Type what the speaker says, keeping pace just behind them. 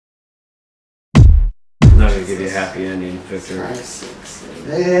gonna give you a happy ending, Victor. 5, 6, 7.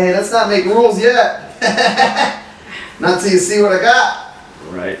 Hey, let's not make rules yet. Not till you see what I got.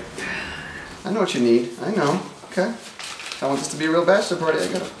 Right. I know what you need. I know. Okay. If I want this to be a real bachelor party, I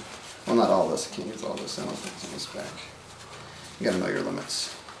gotta. Well, not all this. I can't use all this. I don't think it's on this back. You gotta know your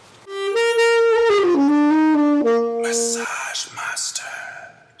limits. Massage master.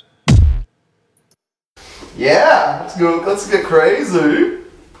 Yeah, let's go. Let's get crazy.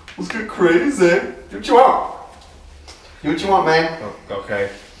 Let's get crazy. Do what you want. Do what you want, man. Oh, okay.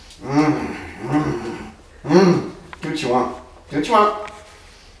 Do what you want. Do what you want.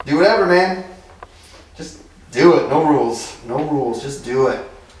 Do whatever, man. Just do it. No rules. No rules. Just do it.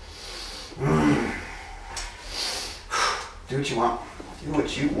 Do what you want. Do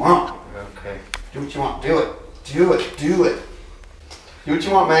what you want. Okay. Do what you want. Do it. Do it. Do it. Do what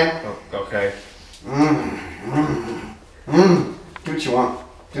you want, man. Oh, okay. Do what you want.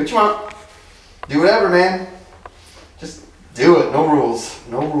 Do what you want. Do whatever, man. Just do it. No rules.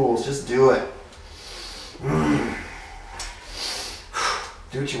 No rules. Just do it.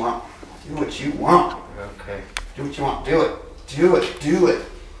 Do what you want. Do what you want. Okay. Do what you want. Do it. Do it. Do it.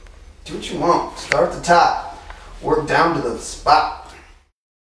 Do what you want. Start at the top. Work down to the spot.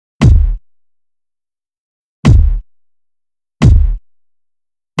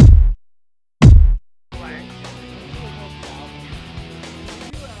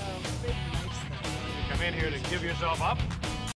 Come in here to give yourself up?